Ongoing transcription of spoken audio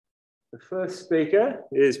The first speaker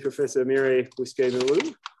is Professor Mireille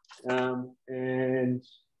Bousquet-Mélou, and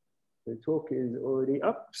the talk is already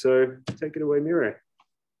up, so take it away, Mireille.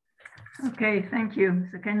 Okay, thank you.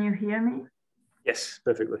 So can you hear me? Yes,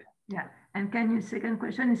 perfectly. Yeah, and can you, second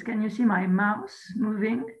question is, can you see my mouse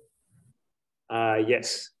moving?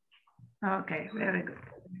 Yes. Okay, very good.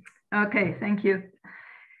 Okay, thank you.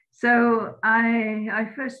 So I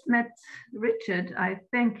first met Richard, I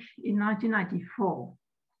think, in 1994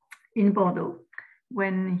 in Bordeaux,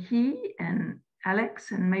 when he and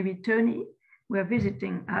Alex and maybe Tony were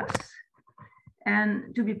visiting us.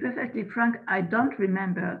 And to be perfectly frank, I don't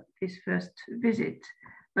remember this first visit,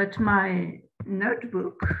 but my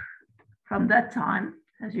notebook from that time,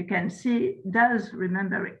 as you can see, does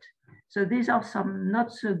remember it. So these are some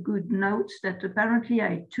not so good notes that apparently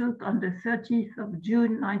I took on the 30th of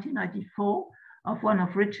June, 1994 of one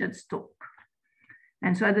of Richard's talk.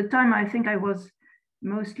 And so at the time, I think I was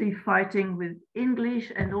mostly fighting with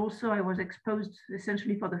English, and also I was exposed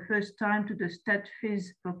essentially for the first time to the stat phys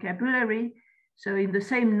vocabulary. So in the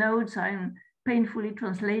same notes, I'm painfully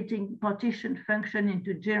translating partition function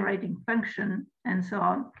into generating function and so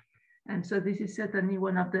on. And so this is certainly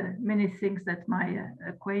one of the many things that my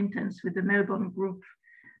acquaintance with the Melbourne group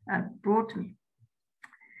brought me.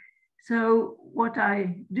 So what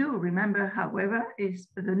I do remember, however, is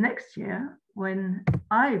the next year when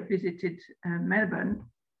I visited Melbourne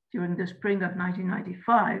during the spring of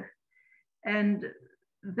 1995. And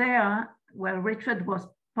there, well, Richard was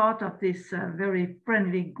part of this very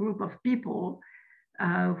friendly group of people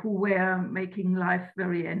who were making life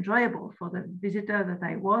very enjoyable for the visitor that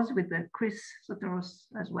I was, with the Chris Soteros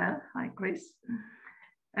as well. Hi, Chris.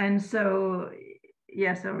 And so,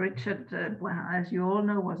 yes, so Richard, well, as you all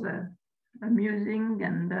know, was an amusing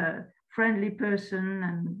and friendly person,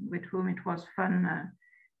 and with whom it was fun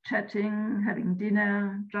chatting, having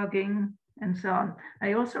dinner, jogging, and so on.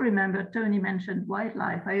 I also remember Tony mentioned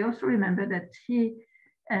wildlife. I also remember that he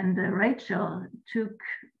and Rachel took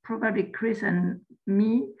probably Chris and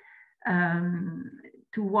me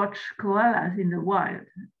to watch koalas in the wild.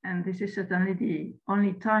 And this is certainly the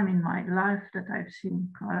only time in my life that I've seen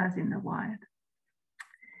koalas in the wild.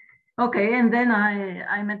 Okay, and then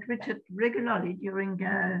I met Richard regularly during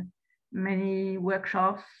many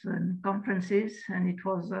workshops and conferences, and it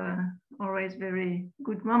was always very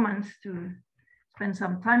good moments to spend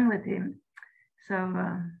some time with him. So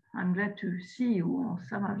I'm glad to see you, or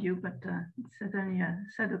some of you, but it's certainly a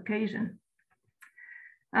sad occasion.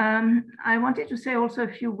 I wanted to say also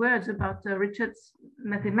a few words about Richard's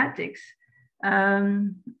mathematics.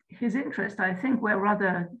 His interests, I think, were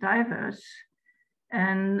rather diverse,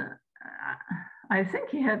 and I think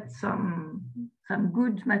he had some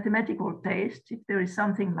good mathematical taste, if there is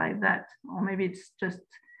something like that, or maybe it's just,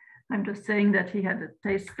 I'm just saying that he had a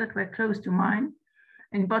taste that were close to mine.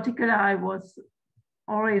 In particular, I was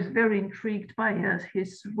always very intrigued by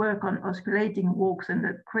his work on osculating walks and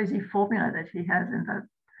the crazy formula that he has, and that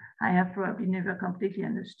I have probably never completely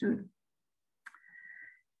understood.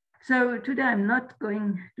 So today I'm not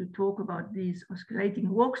going to talk about these osculating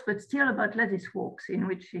walks, but still about lattice walks, in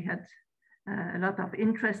which he had a lot of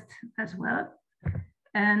interest as well,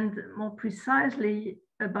 and more precisely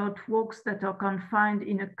about walks that are confined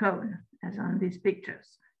in a cone, as on these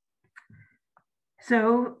pictures.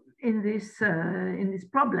 So in this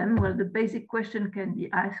problem, well, the basic question can be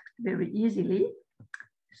asked very easily.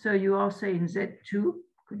 So you are, say, in Z2,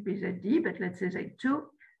 could be ZD, but let's say Z2,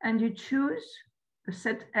 and you choose a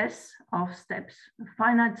set S of steps, a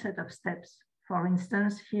finite set of steps. For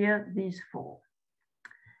instance, here, these 4.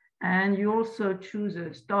 And you also choose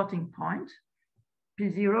a starting point,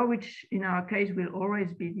 P0, which in our case will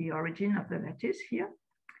always be the origin of the lattice here.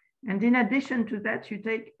 And in addition to that, you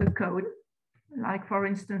take a cone, like for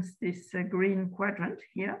instance, this green quadrant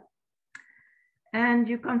here. And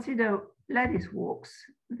you consider lattice walks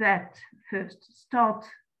that first start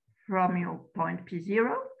from your point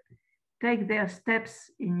P0, take their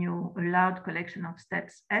steps in your allowed collection of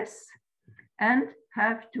steps S, and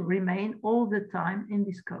have to remain all the time in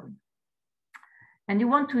this cone. And you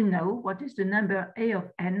want to know what is the number A of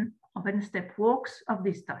n-step walks of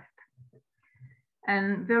this type.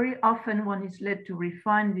 And very often one is led to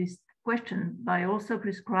refine this question by also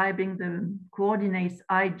prescribing the coordinates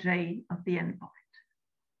ij of the endpoint.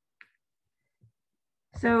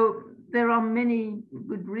 So there are many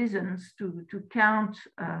good reasons to count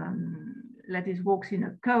lattice walks in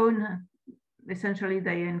a cone. Essentially,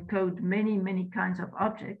 they encode many kinds of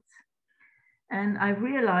objects. And I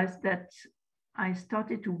realized that I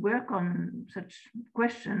started to work on such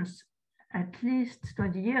questions at least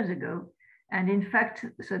 20 years ago. And in fact,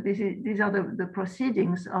 so these are the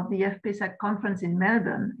proceedings of the FPSAC conference in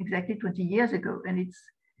Melbourne exactly 20 years ago. And it's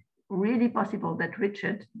really possible that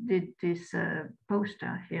Richard did this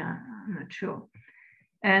poster here, I'm not sure.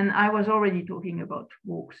 And I was already talking about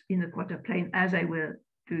walks in the quarter plane, as I will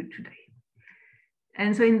do today.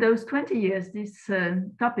 And so in those 20 years, this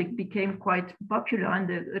topic became quite popular and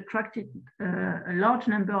attracted a large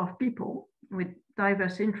number of people with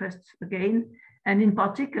diverse interests again. And in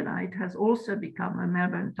particular, it has also become a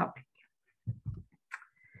Melbourne topic.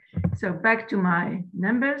 So back to my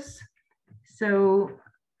numbers. So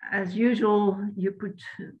as usual, you put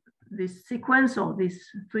this sequence or this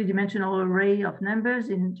three-dimensional array of numbers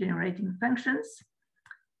in generating functions,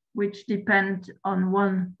 which depend on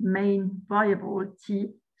one main variable, t,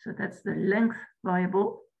 so that's the length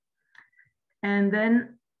variable. And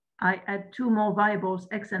then I add two more variables,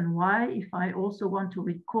 x and y, if I also want to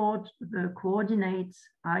record the coordinates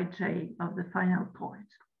ij of the final point.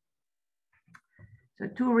 So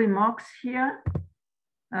two remarks here.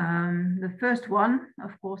 The first one,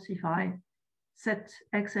 of course, if I set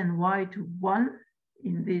x and y to 1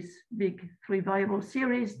 in this big three variable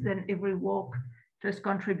series, then every walk just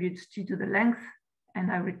contributes t to the length,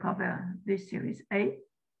 and I recover this series A.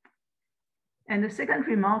 And the second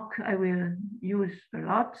remark I will use a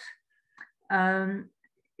lot.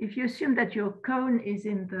 If you assume that your cone is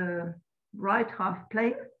in the right half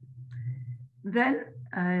plane, then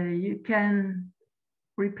you can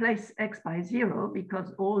replace x by 0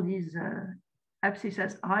 because all these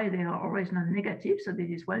abscissas I, they are always non-negative, so this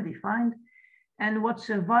is well defined. And what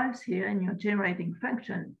survives here in your generating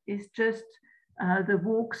function is just the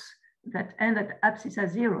walks that end at abscissa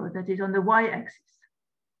 0, that is on the y-axis.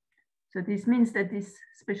 So this means that this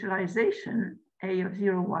specialization, a of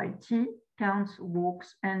 0, y, t, counts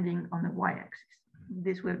walks ending on the y-axis.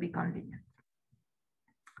 This will be convenient.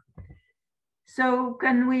 So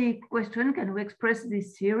can we express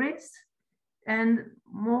this series? And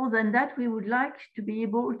more than that, we would like to be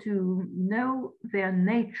able to know their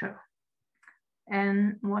nature.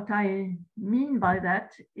 And what I mean by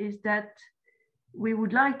that is that we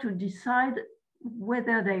would like to decide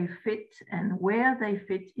whether they fit and where they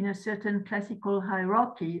fit in a certain classical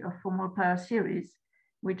hierarchy of formal power series,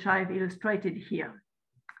 which I've illustrated here.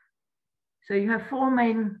 So you have four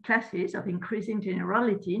main classes of increasing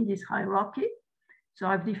generality in this hierarchy. So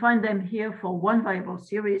I've defined them here for one variable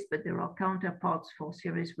series, but there are counterparts for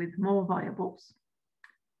series with more variables.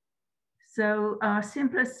 So our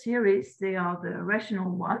simplest series, they are the rational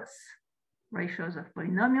ones, ratios of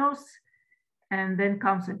polynomials. And then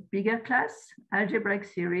comes a bigger class, algebraic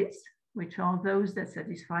series, which are those that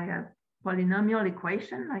satisfy a polynomial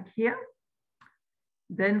equation like here.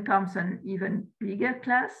 Then comes an even bigger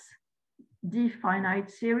class, D-finite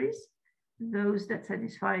series, those that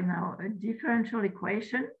satisfy now a differential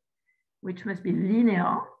equation, which must be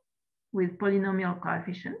linear with polynomial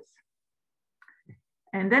coefficients.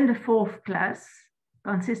 And then the fourth class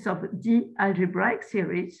consists of D-algebraic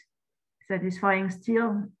series, satisfying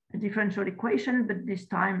still a differential equation, but this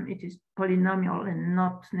time it is polynomial and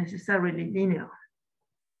not necessarily linear.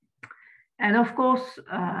 And of course,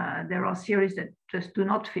 there are series that just do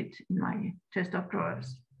not fit in my chest of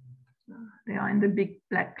drawers. They are in the big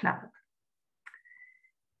black cloud.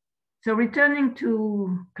 So returning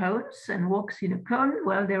to cones and walks in a cone,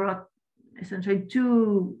 well, there are essentially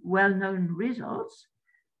two well-known results.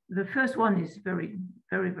 The first one is very,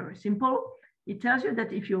 very, very simple. It tells you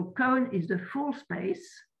that if your cone is the full space,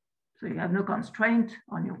 so you have no constraint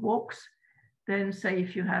on your walks, then say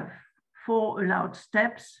if you have 4 allowed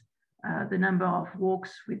steps, the number of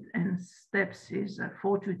walks with n steps is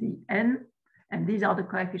 4 to the n, and these are the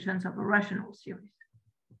coefficients of a rational series.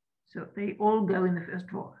 So they all go in the first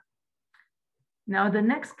drawer. Now the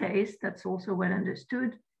next case that's also well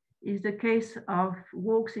understood is the case of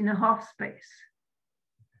walks in a half space.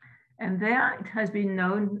 And there it has been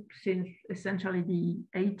known since essentially the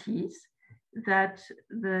 80s that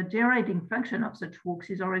the generating function of such walks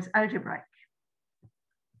is always algebraic.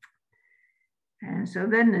 And so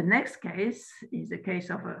then the next case is the case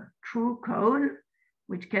of a true cone,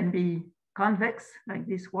 which can be convex like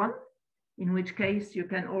this one, in which case you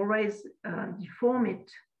can always deform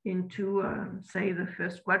it into, say, the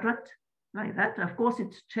first quadrant like that. Of course,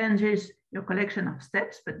 it changes your collection of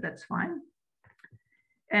steps, but that's fine.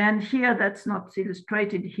 And here, that's not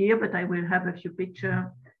illustrated here, but I will have a few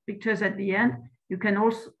pictures at the end. You can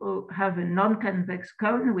also have a non-convex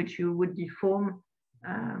cone, which you would deform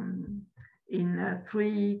in a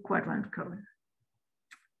 3-quadrant cone.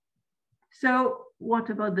 So what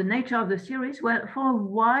about the nature of the series? Well, for a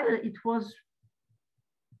while, it was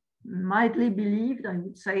mildly believed, I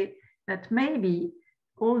would say, that maybe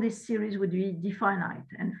all this series would be definite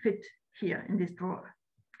and fit here in this drawer.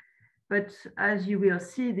 But as you will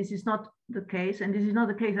see, this is not the case, and this is not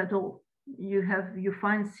the case at all. You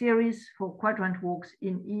find series for quadrant walks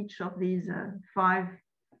in each of these 5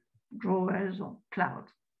 drawers or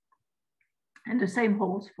clouds. And the same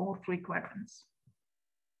holds for 3 quadrants.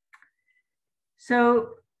 So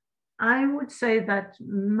I would say that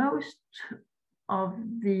most of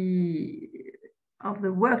the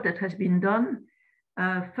work that has been done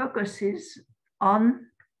focuses on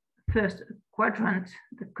first quadrant.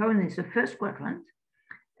 The cone is the first quadrant,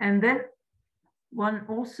 and then one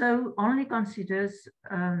also only considers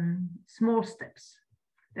small steps.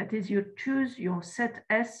 That is, you choose your set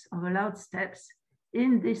S of allowed steps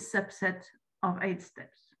in this subset of 8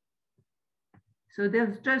 steps. So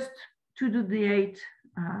there's just to do the 8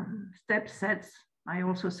 step sets, I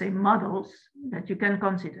also say models, that you can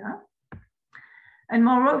consider. And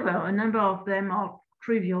moreover, a number of them are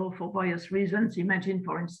trivial for various reasons. Imagine,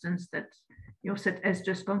 for instance, that your set S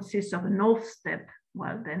just consists of a north step.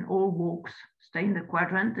 Well, then all walks stay in the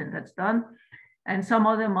quadrant, and that's done. And some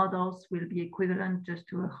other models will be equivalent just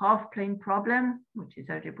to a half plane problem, which is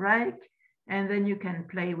algebraic. And then you can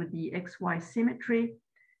play with the XY symmetry.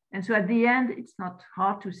 And so at the end, it's not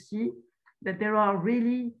hard to see that there are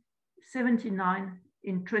really 79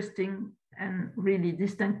 interesting and really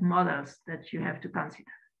distinct models that you have to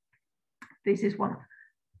consider. This is one of them.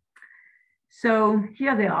 So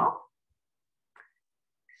here they are.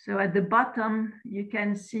 So at the bottom, you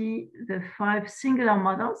can see the 5 singular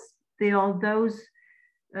models. They are those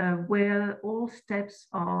where all steps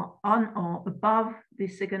are on or above the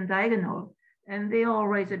second diagonal, and they are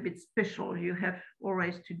always a bit special. You have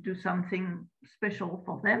always to do something special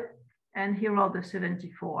for them. And here are the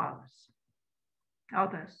 74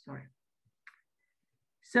 others. Sorry.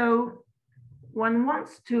 So one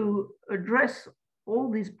wants to address all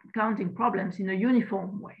these counting problems in a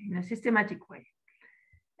uniform way, in a systematic way.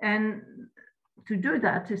 And to do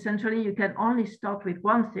that, essentially, you can only start with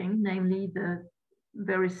one thing, namely the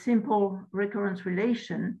very simple recurrence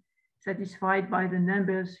relation satisfied by the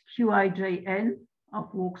numbers Qijn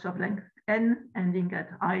of walks of length n ending at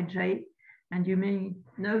ij. And you may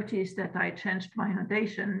notice that I changed my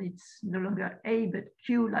notation. It's no longer A, but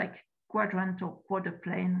Q, like quadrant or quarter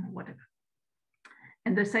plane, or whatever.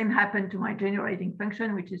 And the same happened to my generating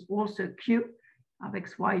function, which is also Q of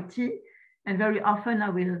xyt. And very often I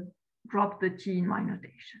will drop the t in my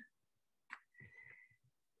notation.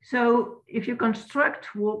 So if you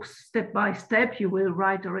construct walks step by step, you will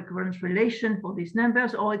write a recurrence relation for these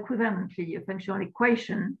numbers, or equivalently a functional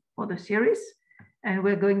equation for the series. And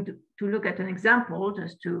we're going to look at an example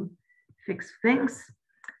just to fix things.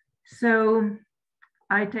 So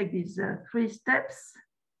I take these 3 steps,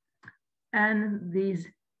 and these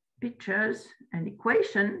pictures and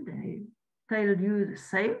equation, they tell you the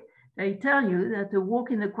same. They tell you that the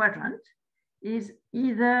walk in the quadrant is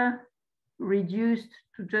either reduced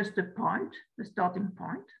to just a point, the starting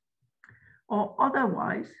point, or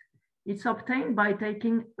otherwise it's obtained by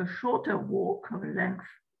taking a shorter walk of length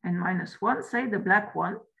n-1, say the black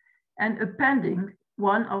one, and appending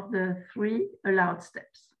one of the 3 allowed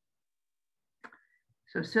steps.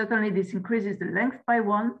 So certainly this increases the length by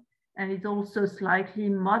 1, and it also slightly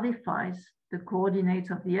modifies the coordinates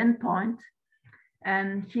of the endpoint.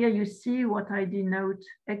 And here you see what I denote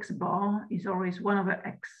x bar is always 1 over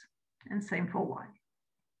x, and same for y.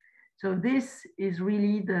 So this is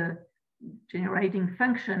really the generating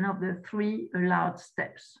function of the 3 allowed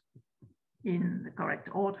steps in the correct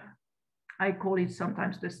order. I call it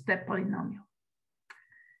sometimes the step polynomial.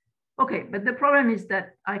 Okay, but the problem is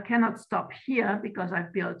that I cannot stop here because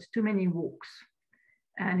I've built too many walks.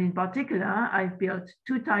 And in particular, I've built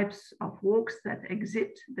 2 types of walks that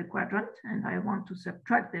exit the quadrant, and I want to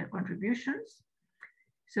subtract their contributions.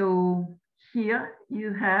 So here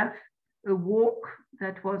you have a walk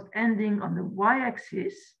that was ending on the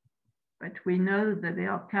y-axis, but we know that they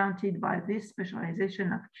are counted by this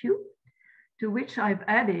specialization of Q, to which I've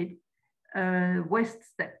added a west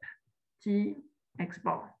step, T x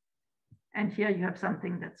bar. And here you have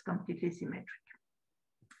something that's completely symmetric.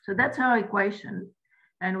 So that's our equation.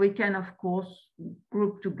 And we can, of course,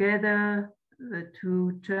 group together the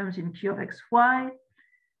 2 terms in Q of xy.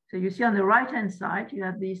 So you see on the right-hand side, you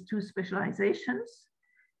have these 2 specializations.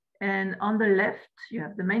 And on the left, you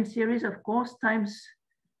have the main series, of course, times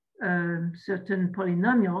certain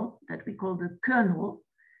polynomial that we call the kernel.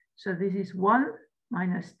 So this is 1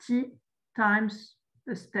 minus t times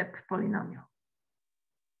the step polynomial.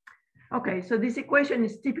 Okay, so this equation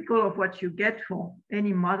is typical of what you get for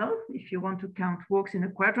any model if you want to count walks in a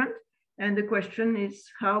quadrant. And the question is,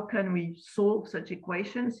 how can we solve such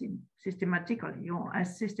equations systematically, or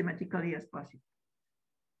as systematically as possible?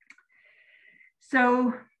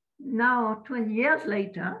 So now, 20 years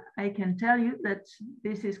later, I can tell you that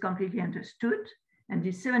this is completely understood. And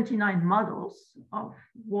these 79 models of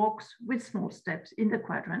walks with small steps in the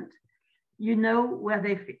quadrant, you know where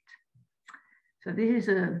they fit. So this is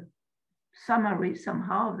a summary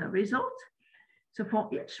somehow of the result. So for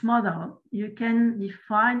each model, you can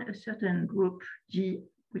define a certain group G,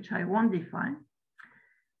 which I won't define,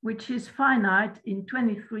 which is finite in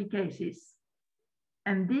 23 cases.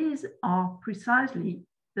 And these are precisely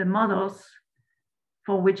the models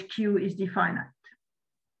for which Q is definite.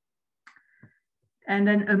 And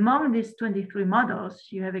then among these 23 models,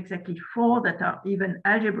 you have exactly 4 that are even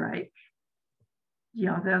algebraic. The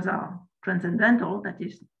others are transcendental, that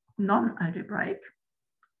is non-algebraic.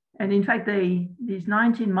 And in fact, these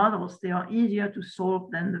 19 models, they are easier to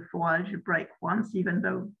solve than the 4 algebraic ones, even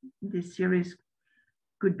though this series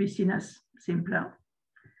could be seen as simpler.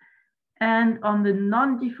 And on the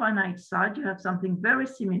non-definite side, you have something very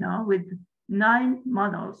similar with 9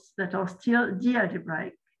 models that are still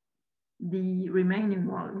de-algebraic, the remaining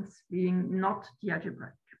ones being not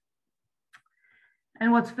de-algebraic.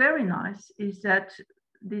 And what's very nice is that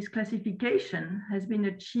this classification has been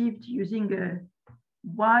achieved using a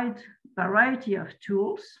wide variety of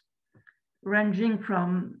tools, ranging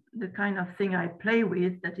from the kind of thing I play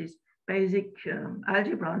with, that is basic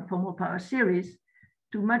algebra and formal power series,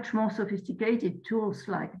 to much more sophisticated tools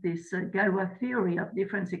like this Galois theory of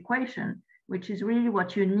difference equation, which is really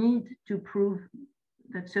what you need to prove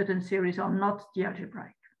that certain series are not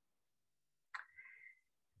de-algebraic.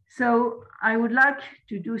 So I would like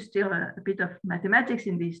to do still a bit of mathematics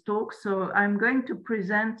in these talks. So I'm going to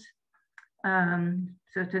present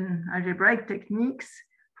certain algebraic techniques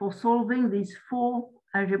for solving these 4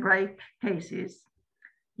 algebraic cases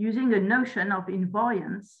using a notion of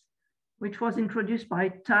invariance, which was introduced by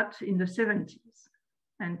Tutt in the 70s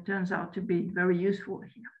and turns out to be very useful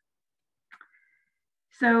here.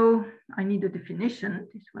 So I need a definition.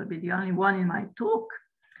 This will be the only one in my talk.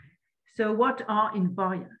 So what are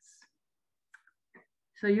invariants?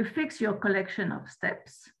 So you fix your collection of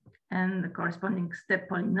steps and the corresponding step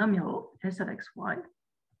polynomial S of xy.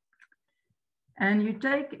 And you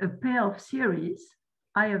take a pair of series,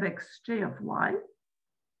 I of x, j of y.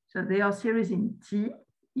 So they are series in T,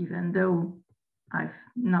 even though I've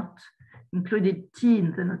not included T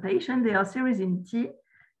in the notation. They are series in T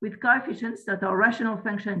with coefficients that are rational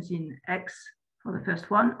functions in x for the first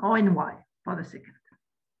one or in y for the second.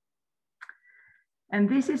 And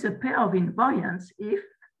this is a pair of invariants if,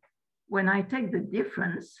 when I take the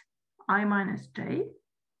difference, I minus j,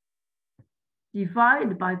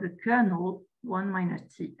 divide by the kernel 1 minus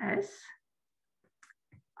ts,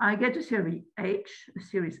 I get a series H,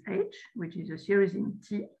 which is a series in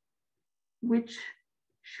T, which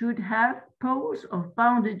should have poles of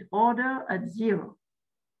bounded order at 0.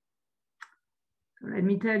 So let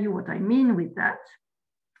me tell you what I mean with that.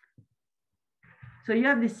 So you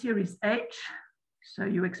have this series H, so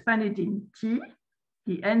you expand it in T.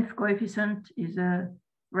 The nth coefficient is a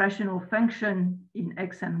rational function in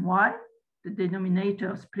x and y. The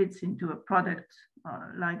denominator splits into a product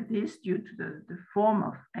like this due to the form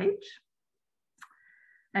of H.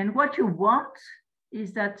 And what you want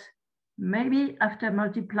is that maybe after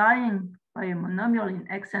multiplying by a monomial in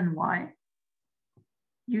x and y,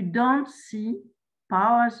 you don't see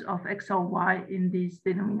powers of x or y in these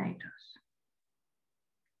denominators.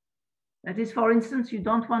 That is, for instance, you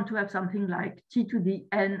don't want to have something like t to the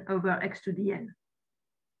n over x to the n.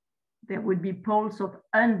 There would be poles of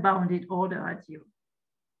unbounded order at 0.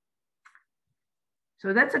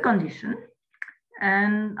 So that's a condition.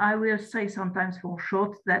 And I will say sometimes for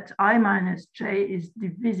short that I minus j is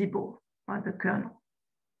divisible by the kernel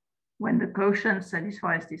when the quotient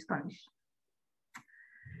satisfies this condition.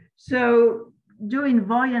 So do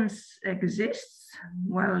invariance exists?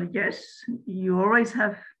 Well, yes, you always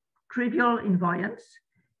have trivial invariance.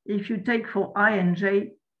 If you take for I and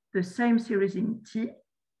j the same series in T,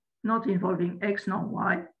 not involving x nor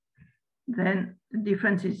y, then the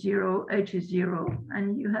difference is 0, h is 0,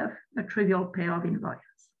 and you have a trivial pair of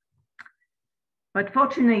invariants. But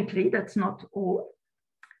fortunately, that's not all.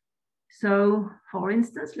 So for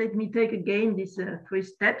instance, let me take again these 3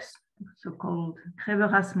 steps, so-called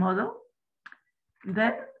Creveras model.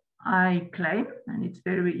 Then I claim, and it's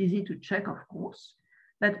very easy to check, of course,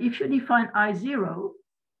 that if you define I0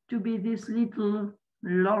 to be this little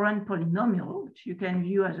Laurent polynomial, which you can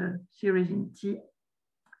view as a series in T,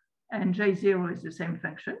 and J0 is the same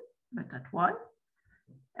function, but at y,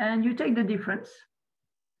 and you take the difference,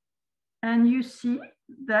 and you see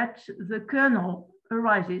that the kernel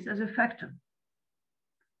arises as a factor.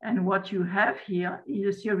 And what you have here is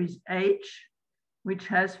a series H, which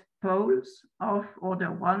has poles of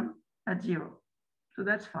order 1 at 0. So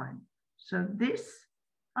that's fine. So this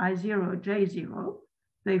I0, J0,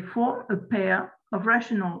 they form a pair of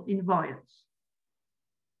rational invariants.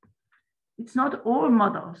 It's not all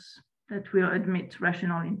models that will admit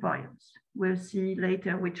rational invariants. We'll see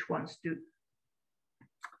later which ones do.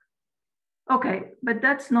 Okay, but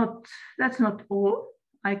that's not all.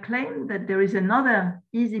 I claim that there is another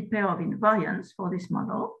easy pair of invariants for this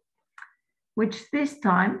model, which this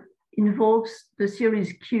time involves the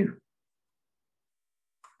series Q.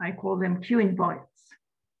 I call them Q invariants.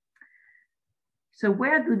 So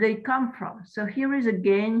where do they come from? So here is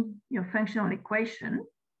again your functional equation.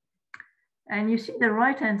 And you see the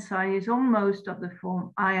right-hand side is almost of the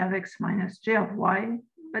form I of x minus j of y,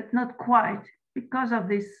 but not quite because of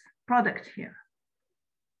this product here.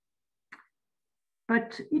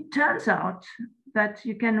 But it turns out that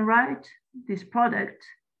you can write this product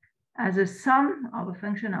as a sum of a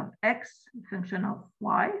function of x, a function of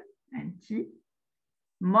y and t,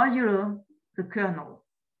 modulo the kernel.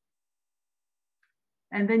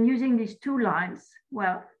 And then using these two lines,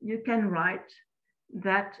 well, you can write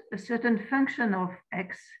that a certain function of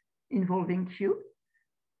x involving q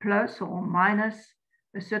plus or minus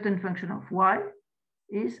a certain function of y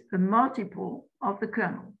is a multiple of the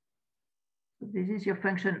kernel. So this is your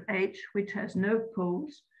function h, which has no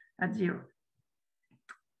poles at 0.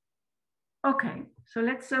 Okay, so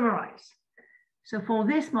let's summarize. So for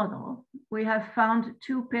this model, we have found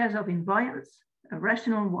two pairs of invariants, a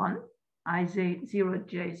rational one, I0,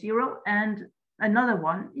 J0, and another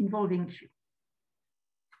one involving q.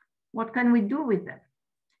 What can we do with them?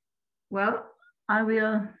 Well, I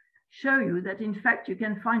will show you that in fact you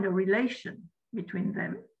can find a relation between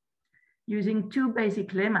them using two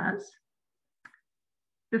basic lemmas.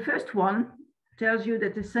 The first one tells you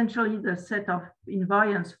that essentially the set of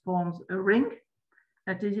invariants forms a ring.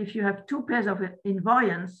 That is, if you have two pairs of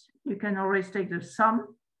invariants, you can always take the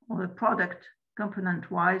sum or the product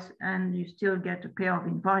component-wise, and you still get a pair of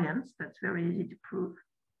invariants. That's very easy to prove.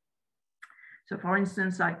 So for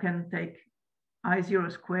instance, I can take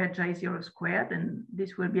I0 squared, J0 squared, and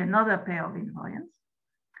this will be another pair of invariants.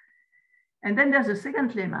 And then there's a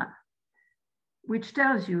second lemma, which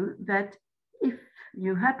tells you that if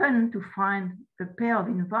you happen to find a pair of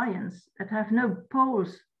invariants that have no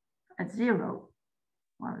poles at 0,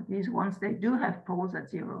 well, these ones, they do have poles at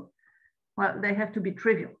 0, well, they have to be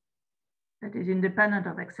trivial. That is independent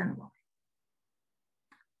of x and y.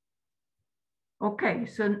 Okay,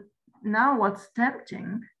 so now what's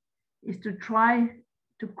tempting is to try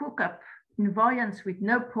to cook up invariants with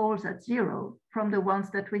no poles at 0 from the ones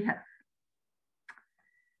that we have.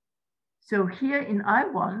 So here in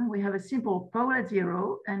I1, we have a simple pole at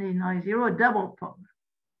 0, and in I0, a double pole.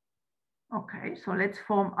 Okay, so let's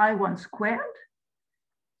form I1 squared.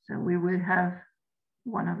 So we will have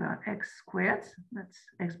 1 over x squared, that's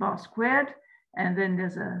x bar squared. And then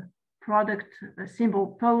there's a product, a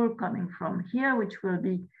simple pole coming from here, which will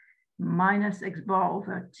be minus x bar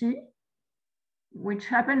over t, which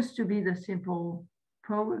happens to be the simple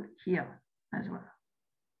pole here as well.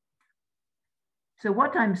 So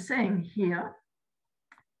what I'm saying here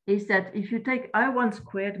is that if you take I1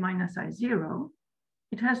 squared minus I0,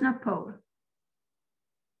 it has no pole.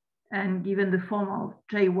 And given the form of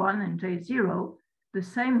J1 and J0, the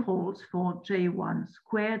same holds for J1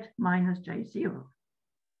 squared minus J0.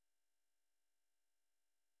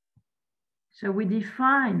 So we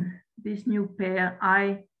define this new pair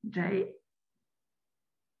IJ.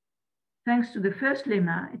 Thanks to the first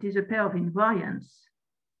lemma, it is a pair of invariants.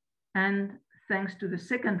 And thanks to the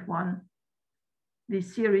second one,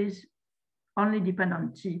 this series only depend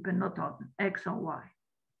on t, but not on x or y.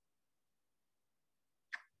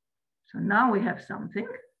 So now we have something.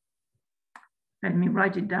 Let me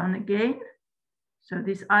write it down again. So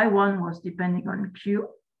this I1 was depending on Q.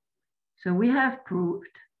 So we have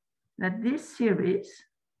proved that this series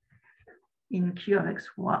in Q of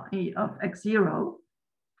x0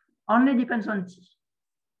 only depends on T.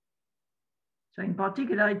 So in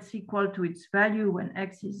particular, it's equal to its value when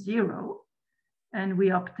x is 0. And we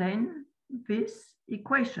obtain this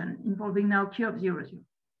equation involving now Q of 0, 0.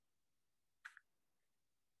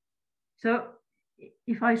 So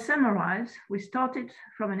if I summarize, we started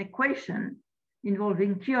from an equation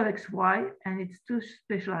involving Q of xy and its two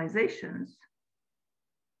specializations.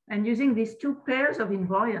 And using these two pairs of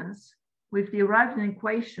invariants, we've derived an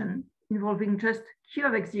equation involving just Q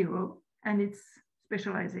of x0 and its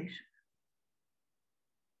specialization.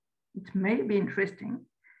 It may be interesting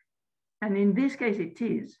And in this case, it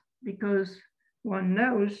is, because one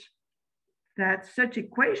knows that such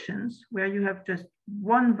equations where you have just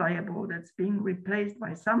one variable that's being replaced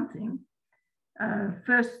by something,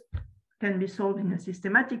 first can be solved in a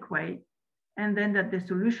systematic way, and then that the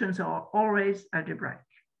solutions are always algebraic.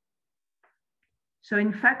 So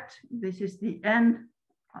in fact, this is the end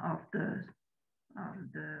of the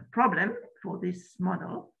problem for this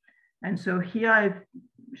model. And so here I've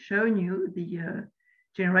shown you the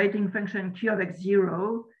generating function Q of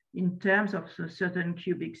x0 in terms of a certain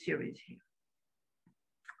cubic series here.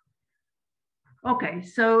 Okay,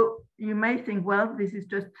 so you may think, well, this is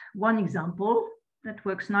just one example that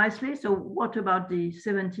works nicely. So what about the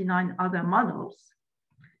 79 other models?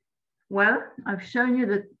 Well, I've shown you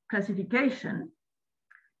the classification.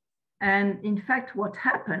 And in fact, what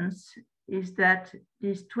happens is that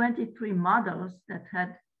these 23 models that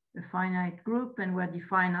had a finite group and were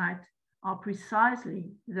definite are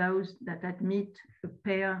precisely those that admit a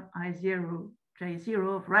pair I0,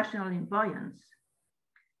 J0 of rational invariance.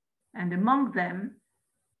 And among them,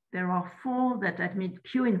 there are 4 that admit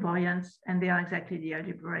Q invariance, and they are exactly the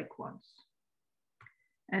algebraic ones.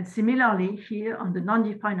 And similarly, here on the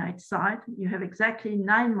non-definite side, you have exactly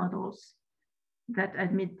 9 models that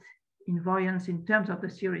admit invariance in terms of the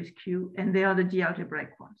series Q, and they are the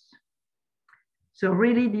d-algebraic ones. So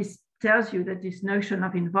really, this tells you that this notion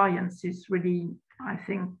of invariance is really, I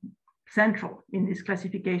think, central in this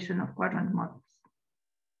classification of quadrant models.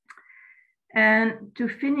 And to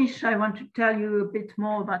finish, I want to tell you a bit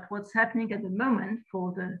more about what's happening at the moment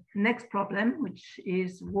for the next problem, which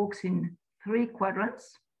is walks in 3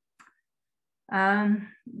 quadrants.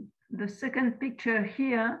 The second picture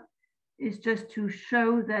here is just to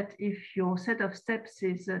show that if your set of steps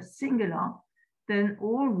is singular, then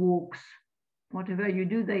all walks, whatever you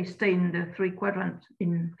do, they stay in the 3 quadrants.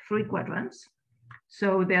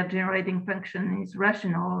 So their generating function is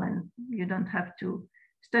rational and you don't have to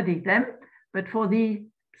study them. But for the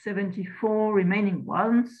 74 remaining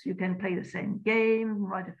ones, you can play the same game,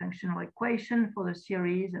 write a functional equation for the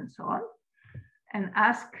series and so on, and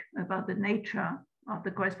ask about the nature of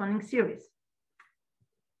the corresponding series.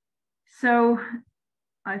 So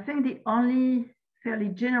I think the only fairly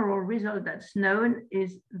general result that's known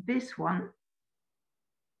is this one.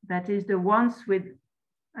 That is the ones with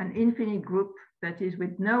an infinite group, that is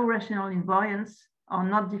with no rational invariance, are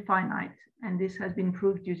not definite. And this has been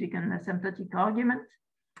proved using an asymptotic argument.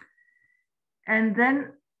 And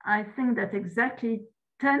then I think that exactly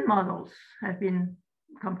 10 models have been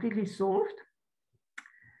completely solved.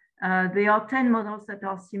 There are 10 models that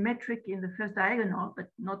are symmetric in the first diagonal, but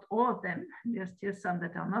not all of them. There are still some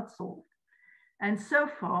that are not solved. And so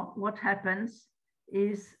far, what happens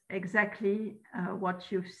is exactly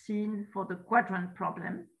what you've seen for the quadrant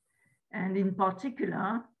problem. And in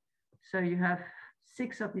particular, so you have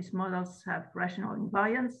 6 of these models have rational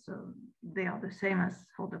invariance, so they are the same as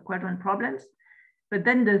for the quadrant problems. But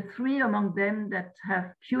then the 3 among them that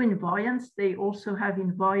have Q invariance, they also have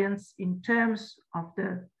invariance in terms of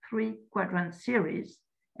the 3 quadrant series,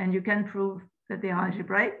 and you can prove that they are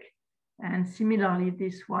algebraic. And similarly,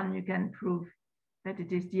 this one, you can prove that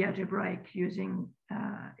it is d-algebraic using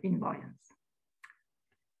invariance.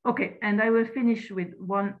 Okay, and I will finish with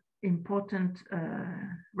one important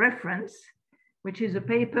reference, which is a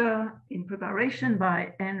paper in preparation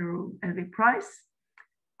by Andrew L.V. Price,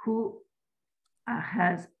 who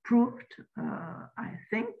has proved, I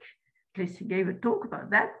think, at least he gave a talk about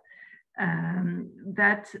that,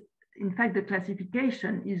 that in fact the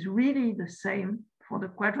classification is really the same for the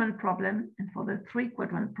quadrant problem and for the 3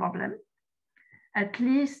 quadrant problem, at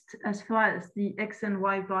least as far as the x and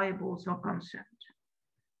y variables are concerned.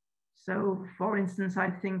 So for instance, I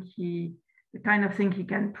think the kind of thing he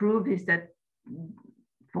can prove is that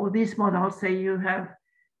for this model, say you have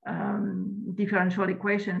differential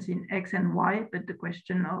equations in x and y, but the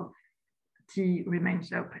question of t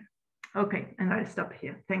remains open. Okay, and I'll stop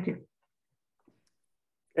here. Thank you.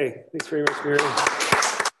 Okay, thanks very much, Mireille.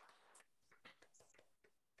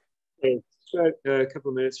 Okay, a couple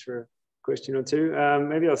of minutes for a question or two.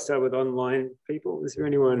 Maybe I'll start with online people. Is there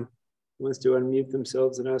anyone who wants to unmute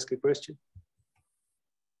themselves and ask a question?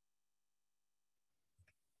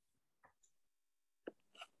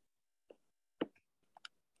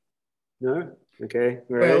 No? Okay.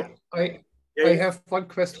 Well, I have one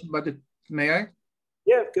question, but may I?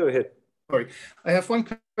 Yeah, go ahead. Sorry. I have one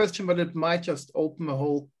question, but it might just open a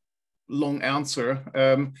whole long answer.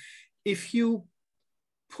 If you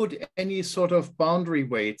put any sort of boundary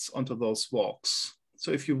weights onto those walks,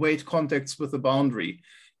 so if you weight contacts with the boundary,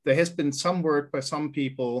 there has been some work by some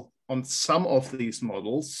people on some of these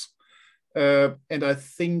models And I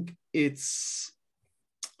think it's,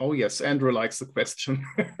 oh yes, Andrew likes the question.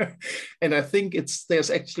 And I think there's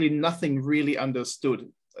actually nothing really understood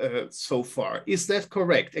so far. Is that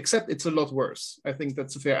correct? Except it's a lot worse. I think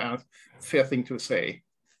that's a fair thing to say.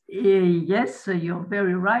 Yes, you're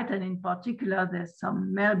very right. And in particular, there's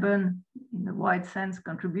some Melbourne, in the wide sense,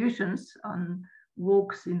 contributions on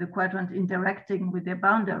walks in the quadrant interacting with their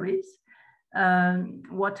boundaries.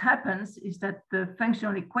 What happens is that the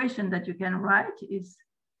functional equation that you can write is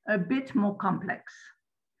a bit more complex.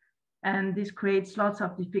 And this creates lots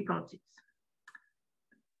of difficulties.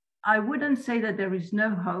 I wouldn't say that there is no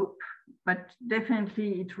hope, but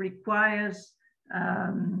definitely it requires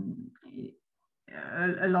a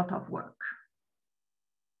lot of work.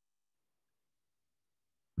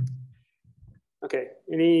 Okay,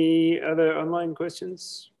 any other online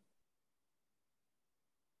questions?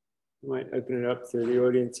 I might open it up to the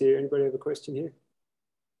audience here. Anybody have a question here?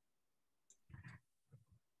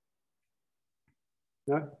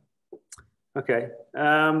 No? Okay.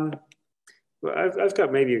 Well, I've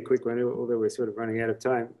got maybe a quick one, although we're sort of running out of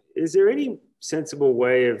time. Is there any sensible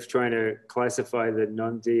way of trying to classify the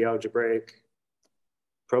non-D algebraic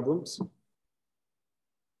problems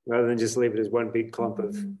rather than just leave it as one big clump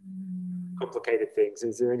of complicated things?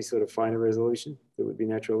 Is there any sort of finer resolution that would be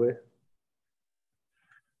natural there?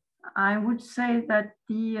 I would say that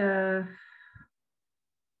the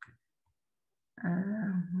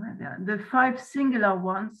 5 singular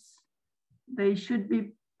ones, they should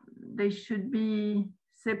be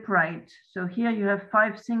separate. So here you have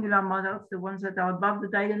 5 singular models, the ones that are above the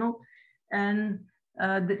diagonal, and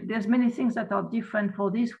there's many things that are different for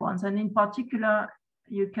these ones. And in particular,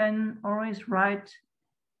 you can always write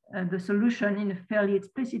the solution in a fairly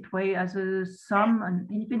explicit way as a sum, an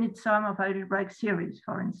infinite sum of algebraic series,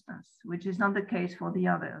 for instance, which is not the case for the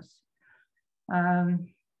others.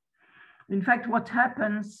 In fact, what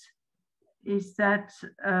happens is that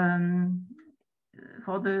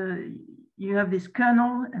you have this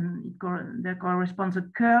kernel, and there corresponds a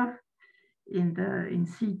curve in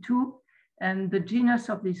C2, and the genus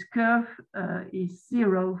of this curve is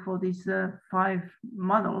 0 for these 5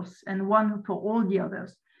 models and 1 for all the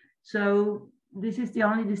others. So this is the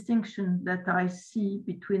only distinction that I see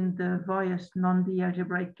between the various non-D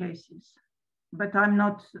algebraic cases. But I'm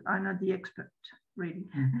not the expert, really.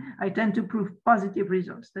 I tend to prove positive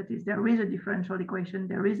results. That is, there is a differential equation,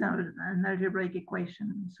 there is an algebraic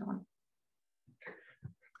equation, and so on.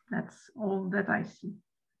 That's all that I see.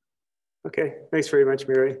 Okay, thanks very much,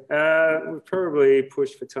 Mireille. We've probably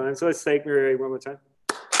pushed for time, so let's thank Mireille one more time.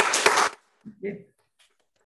 Yeah.